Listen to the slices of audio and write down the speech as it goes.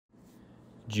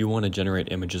Do you want to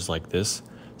generate images like this?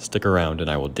 Stick around and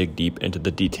I will dig deep into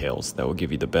the details that will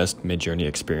give you the best Midjourney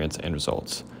experience and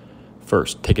results.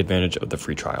 First, take advantage of the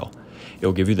free trial. It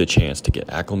will give you the chance to get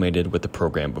acclimated with the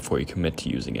program before you commit to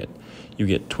using it. You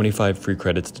get 25 free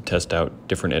credits to test out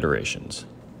different iterations.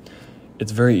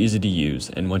 It's very easy to use,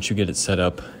 and once you get it set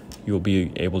up, you will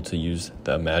be able to use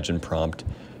the Imagine prompt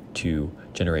to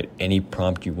generate any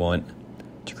prompt you want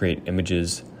to create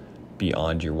images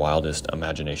beyond your wildest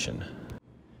imagination.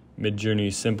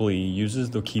 Midjourney simply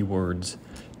uses the keywords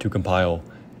to compile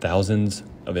thousands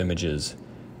of images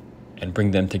and bring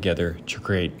them together to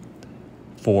create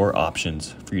 4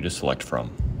 options for you to select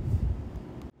from.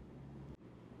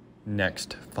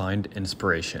 Next, find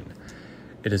inspiration.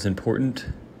 It is important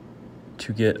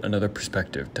to get another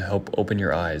perspective to help open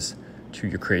your eyes to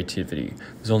your creativity.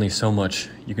 There's only so much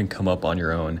you can come up on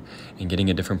your own, and getting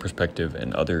a different perspective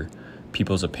and other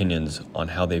people's opinions on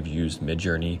how they've used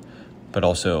Midjourney, but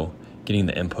also getting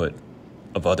the input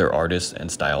of other artists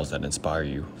and styles that inspire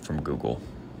you from Google.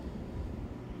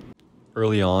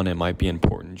 Early on, it might be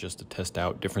important just to test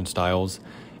out different styles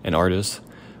and artists,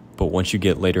 but once you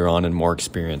get later on and more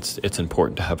experience, it's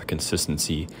important to have a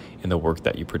consistency in the work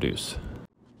that you produce.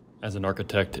 As an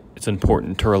architect, it's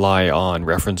important to rely on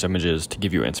reference images to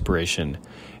give you inspiration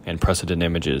and precedent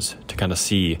images to kind of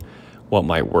see what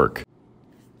might work.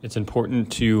 It's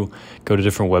important to go to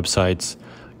different websites,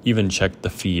 even check the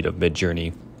feed of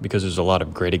Midjourney, because there's a lot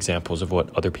of great examples of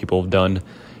what other people have done,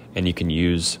 and you can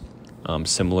use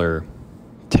similar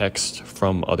text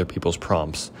from other people's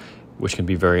prompts, which can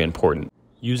be very important.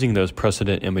 Using those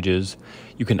precedent images,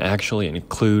 you can actually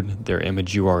include their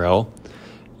image URL.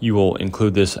 You will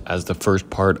include this as the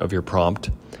first part of your prompt,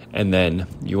 and then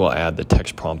you will add the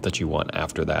text prompt that you want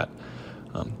after that.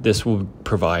 This will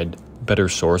provide better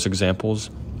source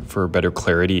examples for better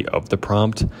clarity of the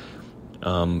prompt,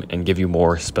 and give you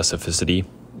more specificity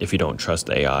if you don't trust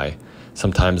the AI.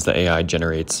 Sometimes the AI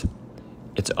generates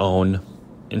its own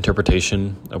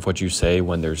interpretation of what you say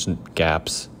when there's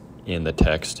gaps in the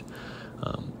text.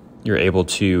 You're able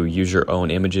to use your own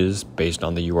images based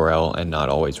on the URL and not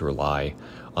always rely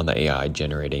on the AI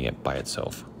generating it by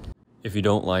itself. If you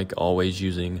don't like always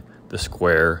using the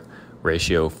square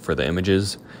ratio for the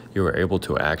images, you are able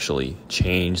to actually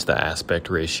change the aspect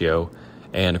ratio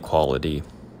and quality.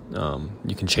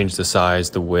 You can change the size,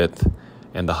 the width,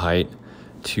 and the height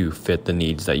to fit the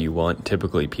needs that you want.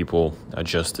 Typically, people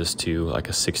adjust this to like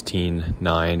a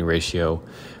 16:9 ratio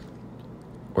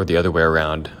or the other way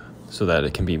around so that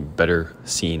it can be better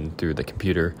seen through the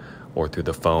computer or through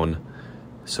the phone.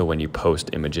 So when you post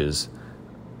images,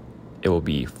 it will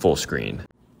be full screen.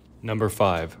 Number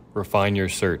 5, refine your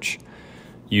search.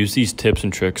 Use these tips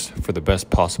and tricks for the best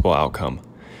possible outcome.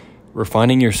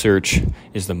 Refining your search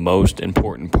is the most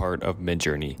important part of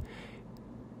Midjourney.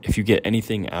 If you get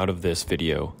anything out of this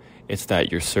video, it's that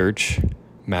your search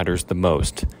matters the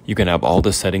most. You can have all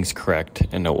the settings correct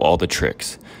and know all the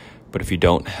tricks, but if you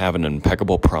don't have an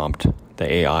impeccable prompt, the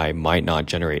AI might not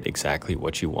generate exactly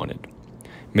what you wanted.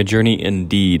 Midjourney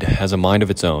indeed has a mind of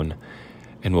its own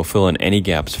and will fill in any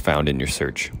gaps found in your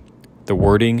search. The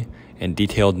wording and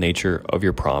detailed nature of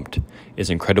your prompt is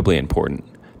incredibly important.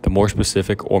 The more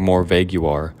specific or more vague you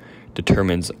are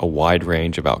determines a wide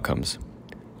range of outcomes.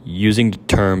 Using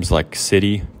terms like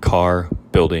city, car,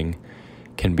 building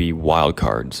can be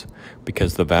wildcards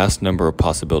because the vast number of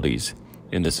possibilities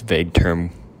in this vague term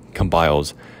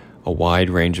compiles a wide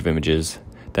range of images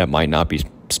that might not be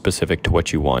specific to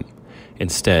what you want.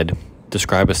 Instead,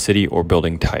 describe a city or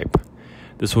building type.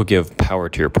 This will give power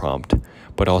to your prompt,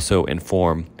 but also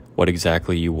inform what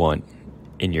exactly you want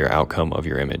in your outcome of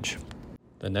your image.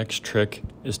 The next trick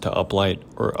is to uplight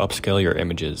or upscale your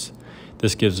images.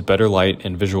 This gives better light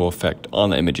and visual effect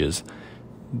on the images.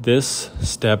 This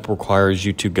step requires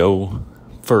you to go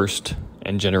first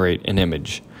and generate an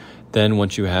image. Then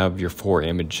once you have your 4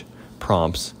 image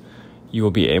prompts, you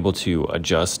will be able to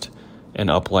adjust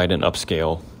and uplight and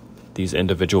upscale these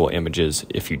individual images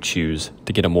if you choose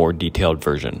to get a more detailed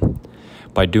version.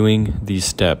 By doing these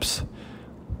steps,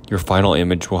 your final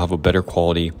image will have a better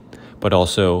quality, but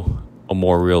also a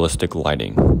more realistic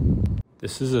lighting.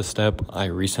 This is a step I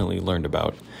recently learned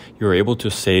about. You are able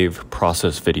to save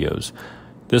process videos.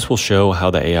 This will show how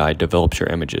the AI develops your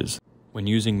images. When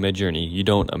using Midjourney, you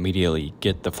don't immediately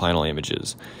get the final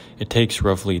images. It takes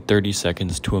roughly 30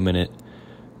 seconds to a minute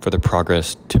for the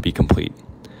progress to be complete.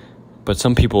 But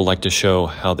some people like to show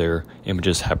how their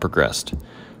images have progressed.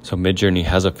 So Midjourney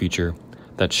has a feature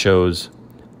that shows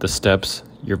the steps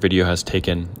your video has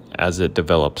taken as it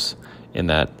develops in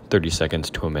that 30 seconds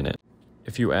to a minute.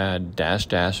 If you add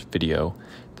 -- video,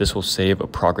 this will save a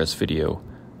progress video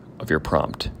of your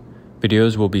prompt.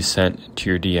 Videos will be sent to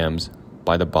your DMs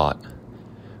by the bot,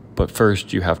 but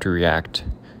first you have to react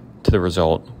to the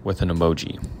result with an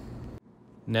emoji.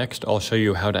 Next, I'll show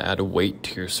you how to add a weight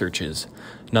to your searches.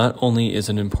 Not only is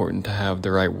it important to have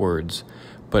the right words,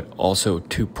 but also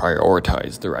to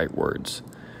prioritize the right words.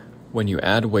 When you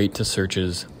add weight to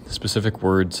searches, specific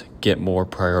words get more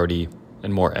priority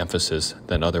and more emphasis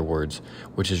than other words,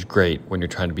 which is great when you're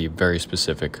trying to be very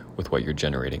specific with what you're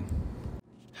generating.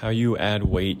 How you add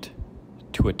weight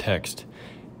to a text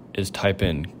is type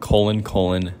in :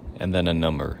 and then a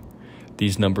number.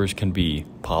 These numbers can be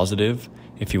positive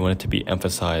if you want it to be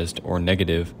emphasized, or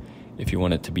negative if you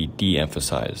want it to be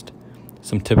de-emphasized.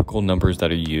 Some typical numbers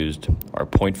that are used are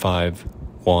 0.5,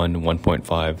 1,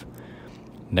 1.5,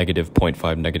 negative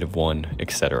 0.5, negative 1,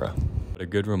 etc. A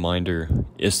good reminder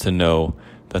is to know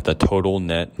that the total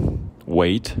net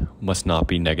weight must not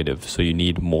be negative, so you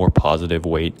need more positive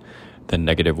weight than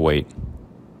negative weight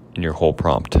in your whole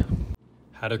prompt.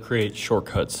 How to create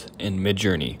shortcuts in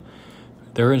Midjourney.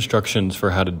 There are instructions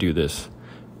for how to do this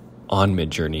on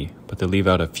Midjourney, but they leave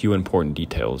out a few important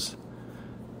details.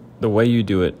 The way you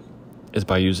do it is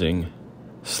by using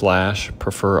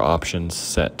 /prefer options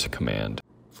set command.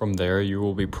 From there, you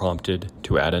will be prompted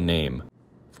to add a name.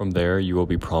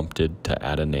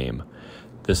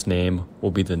 This name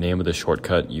will be the name of the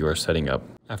shortcut you are setting up.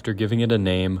 After giving it a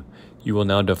name, you will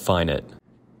now define it.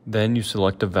 Then you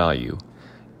select a value.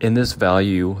 In this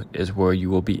value is where you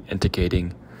will be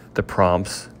indicating the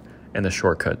prompts and the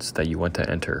shortcuts that you want to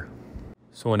enter.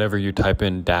 So whenever you type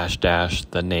in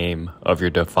 -- the name of your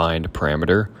defined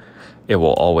parameter, it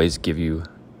will always give you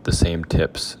the same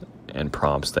tips and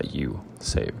prompts that you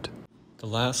saved. The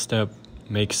last step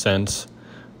makes sense,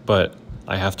 but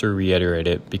I have to reiterate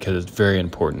it because it's very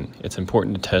important. It's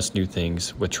important to test new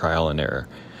things with trial and error.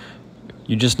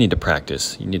 You just need to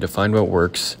practice. You need to find what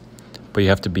works, but you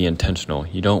have to be intentional.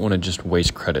 You don't want to just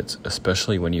waste credits,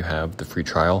 especially when you have the free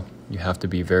trial. You have to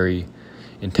be very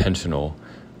intentional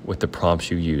with the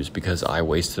prompts you use, because I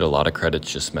wasted a lot of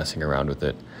credits just messing around with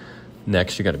it.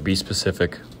 Next, you got to be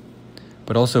specific,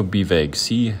 but also be vague.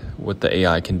 See what the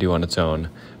AI can do on its own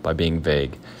by being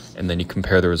vague, and then you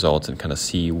compare the results and kind of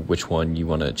see which one you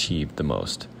want to achieve the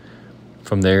most.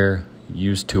 From there,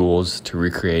 use tools to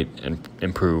recreate and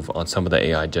improve on some of the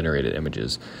AI generated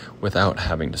images without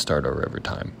having to start over every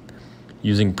time.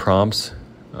 Using prompts,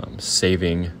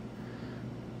 saving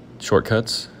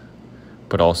shortcuts,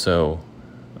 but also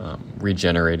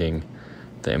regenerating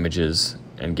the images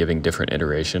and giving different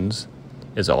iterations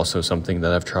is also something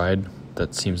that I've tried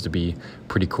that seems to be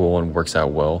pretty cool and works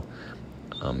out well.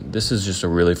 This is just a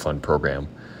really fun program,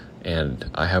 and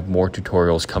I have more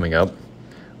tutorials coming up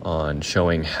on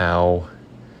showing how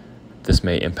this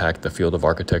may impact the field of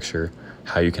architecture,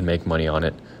 how you can make money on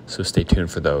it, so stay tuned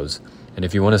for those. And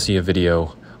if you want to see a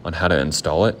video on how to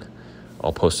install it,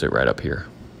 I'll post it right up here.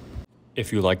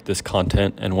 If you like this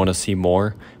content and want to see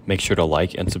more, make sure to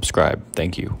like and subscribe.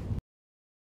 Thank you.